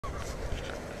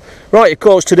Right, of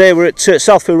course, today we're at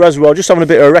Southfield Reservoir, just having a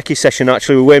bit of a recce session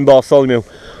actually with Wayne Bartholomew.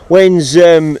 Wayne's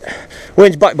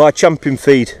backed by Champion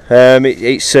Feed.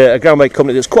 It's a groundbait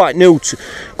company that's quite new to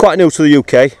the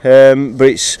UK,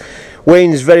 but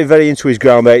Wayne's very into his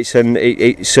groundbaits, and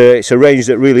it's a range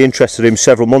that really interested him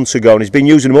several months ago, and he's been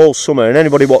using them all summer. And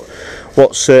anybody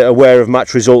what's aware of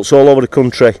match results all over the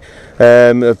country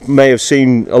may have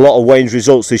seen a lot of Wayne's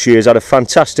results this year. He's had a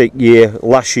fantastic year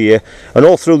last year, and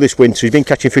all through this winter he's been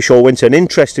catching fish all winter. And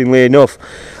interestingly enough,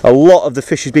 a lot of the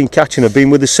fish he's been catching have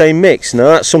been with the same mix. Now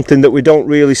that's something that we don't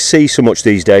really see so much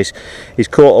these days. He's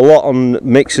caught a lot on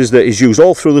mixes that he's used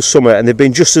all through the summer, and they've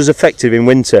been just as effective in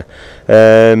winter.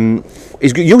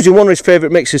 He's using one of his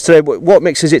favourite mixes today. What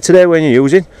mix is it today when you're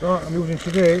using? Right, I'm using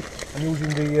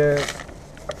the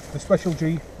Special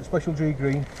G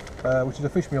Green, which is a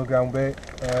fish meal ground bait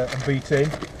and beat in,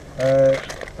 and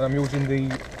I'm using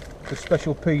the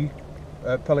Special P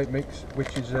pellet mix,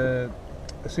 which is a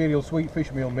cereal sweet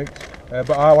fish meal mix,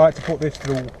 but I like to put this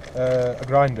through a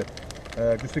grinder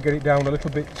just to get it down a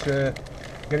little bit,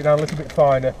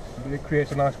 finer. It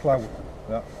creates a nice cloud.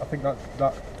 I think that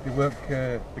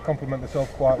they complement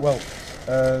themselves quite well.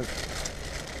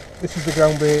 This is the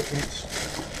ground bait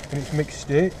in its mixed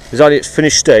state. Is that its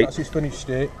finished state? That's its finished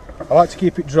state. I like to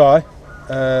keep it dry.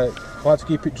 So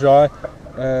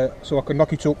I can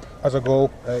knock it up as I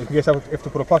go. In case I have to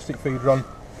put a plastic feeder on,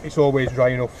 it's always dry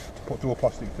enough to put through a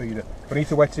plastic feeder. If I need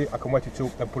to wet it, I can wet it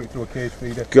up, then put it through a cage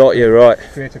feeder. Got you, right.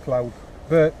 Create a cloud.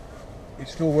 But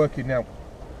it's still working now.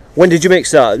 When did you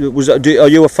mix that? Are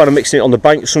you a fan of mixing it on the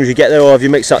bank as soon as you get there, or have you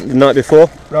mixed that the night before?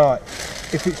 Right.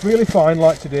 If it's really fine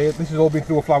like today, this has all been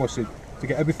through a flour sieve to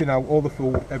get everything out, all the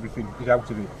food, everything is out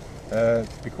of it.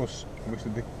 Because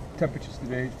obviously the temperatures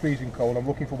today, it's freezing cold. I'm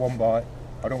looking for one bite.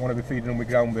 I don't want to be feeding them with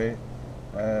ground bait.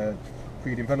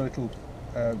 Feeding very little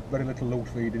loose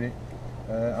feed in it.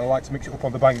 And I like to mix it up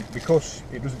on the bank because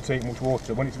it doesn't take much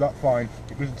water. When it's that fine,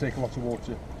 it doesn't take a lot of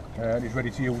water, and it's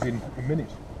ready to use in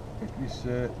minutes. It's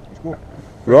good.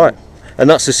 Right, and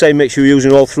that's the same mix you were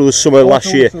using all through the summer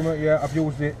last year? Summer, yeah, I've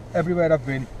used it everywhere I've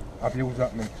been. I've used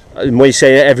that mix. And when you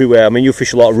say everywhere, I mean you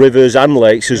fish a lot of rivers and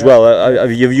lakes as well.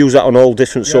 You've used that on all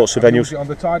different sorts of venues? I've used it on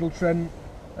the tidal trend.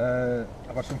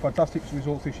 I've had some fantastic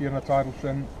results this year on the tidal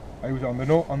trend. I use it on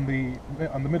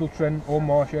the middle trend, all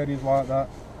marsh areas like that.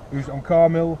 I use it on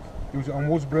Carmill. Use it on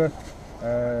Worsborough.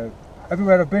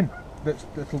 Everywhere I've been that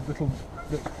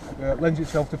lends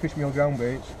itself to fish meal ground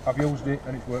baits, I've used it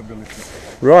and it's worked brilliantly.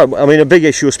 Right, I mean a big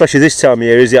issue, especially this time of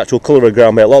year, is the actual colour of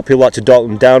ground bait. A lot of people like to dark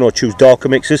them down or choose darker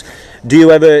mixes.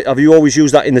 Have you always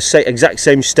used that in the exact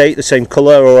same state, the same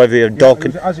colour, or have you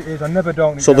darkened? As it is, I never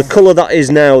darken it So down. the colour that is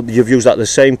now, you've used that the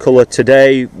same colour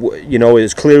today, you know,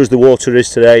 as clear as the water is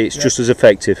today, it's just as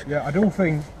effective. Yeah, I don't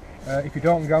think if you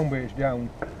darken ground baits down,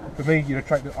 for me,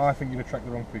 I think you'd attract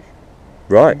the wrong fish.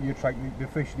 Right. You attract the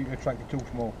fish that you attract are too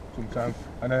small sometimes,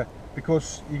 and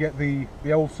because you get the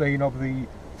old saying of the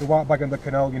white bag in the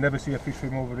canal, you never see a fish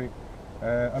swim over it.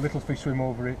 A little fish swim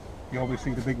over it, you always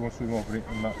see the big one swim over it,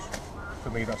 and for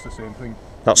me that's the same thing.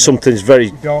 That's something's very.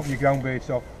 You darken your ground baits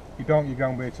off. And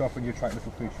you attract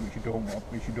little fish which you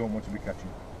don't want to be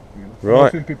catching. Really. Right.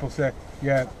 Often people say,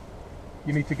 yeah,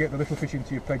 you need to get the little fish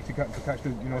into your peg to catch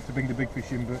to bring the big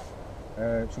fish in,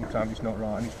 but sometimes it's not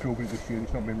right, and it's proven this year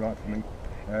it's not been right for me.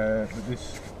 But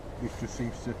this just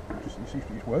seems to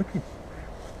it's working.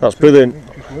 That's brilliant.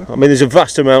 I mean, there's a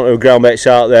vast amount of ground baits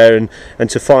out there, and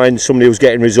to find somebody who's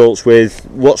getting results with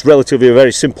what's relatively a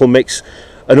very simple mix,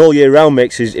 an all year round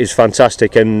mix, is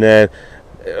fantastic. And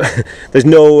there's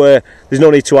no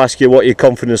need to ask you what your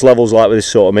confidence level's like with this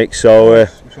sort of mix. So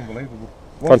it's unbelievable.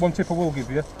 One tip I will give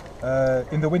you: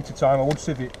 in the winter time, I would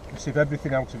sieve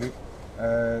everything out of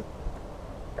it.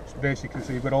 Basically,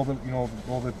 so you've got all the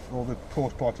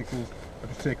coarse particles. I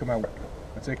just take them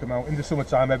out. In the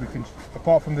summertime, everything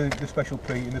apart from the special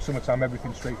P. In the summertime,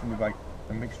 everything's straight from the bag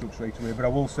and mixed up straight away. But I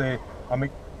will say,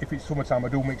 if it's summertime, I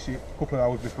do mix it a couple of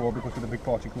hours before because of the big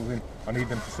particles in. I need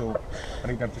them to soak.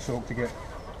 To get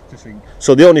to sink.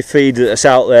 So the only feed that's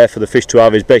out there for the fish to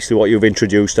have is basically what you've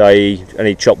introduced, i.e.,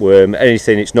 any chopped worm,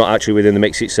 anything. It's not actually within the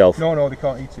mix itself. No, they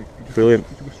can't eat it. Brilliant.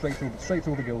 It goes straight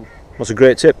through the gills. That's a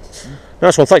great tip.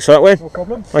 Nice one. Thanks for that, Wayne. No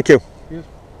problem. Thank you.